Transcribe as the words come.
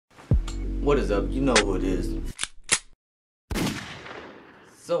What is up? You know who it is.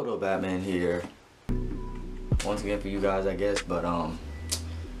 SoDopeBatman here. Once again for you guys, I guess. But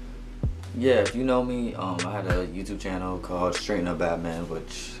yeah, if you know me, I had a YouTube channel called Straighten Up Batman,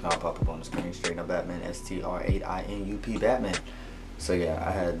 which I'll pop up on the screen. Straighten Up Batman, STR8INUP Batman. So yeah, I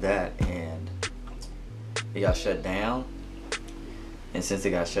had that, and it got shut down. And since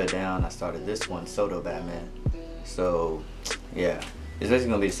it got shut down, I started this one, SoDopeBatman. So yeah, it's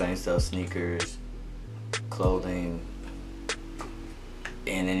basically gonna be the same stuff: sneakers, clothing,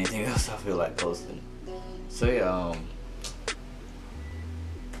 and anything else I feel like posting. So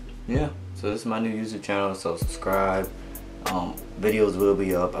yeah, so this is my new YouTube channel, so subscribe. Videos will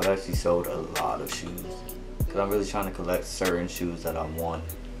be up. I've actually sold a lot of shoes because I'm really trying to collect certain shoes that I want.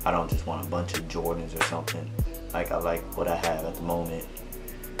 I don't just want a bunch of Jordans or something. Like, I like what I have at the moment.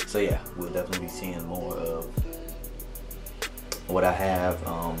 So yeah, we'll definitely be seeing more of what I have.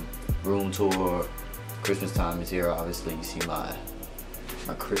 Room tour, Christmas time is here. Obviously, you see my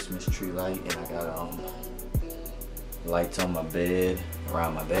Christmas tree light, and I got lights on my bed,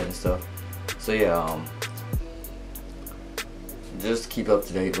 around my bed and stuff. So yeah, just keep up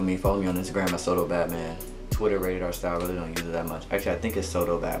to date with me. Follow me on Instagram at SoDopeBatman. Twitter, Rated R Style. Really don't use it that much. Actually, I think it's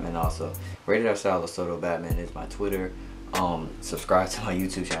SoDopeBatman also. Rated R Style or SoDopeBatman is my Twitter. Subscribe to my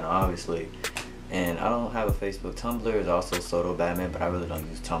YouTube channel, obviously. And I don't have a Facebook. Tumblr is also SoDopeBatman, but I really don't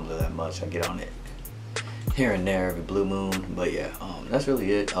use Tumblr that much. I get on it here and there every blue moon. But yeah, that's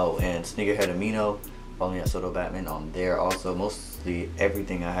really it. Oh, and Sneakerhead Amino. Follow me at SoDopeBatman on there also. Mostly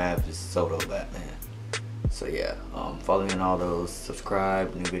everything I have is SoDopeBatman. So yeah, follow me on all those.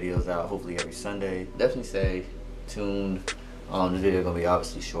 Subscribe. New videos out hopefully every Sunday. Definitely stay tuned. This video gonna be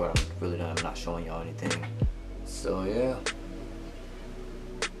obviously short. I'm not showing y'all anything. So yeah,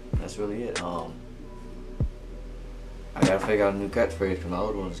 that's really it. I gotta figure out a new catchphrase because my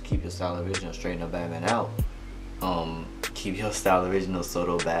old one is keep your style original, straighten up Batman out. Keep your style original,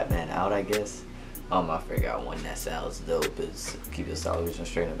 SoDopeBatman out, I guess. I figure out one that sounds dope is keep your style original,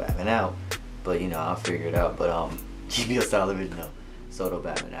 straighten up Batman out. But you know, I'll figure it out. But keep your style original,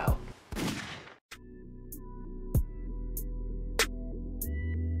 SoDopeBatman out.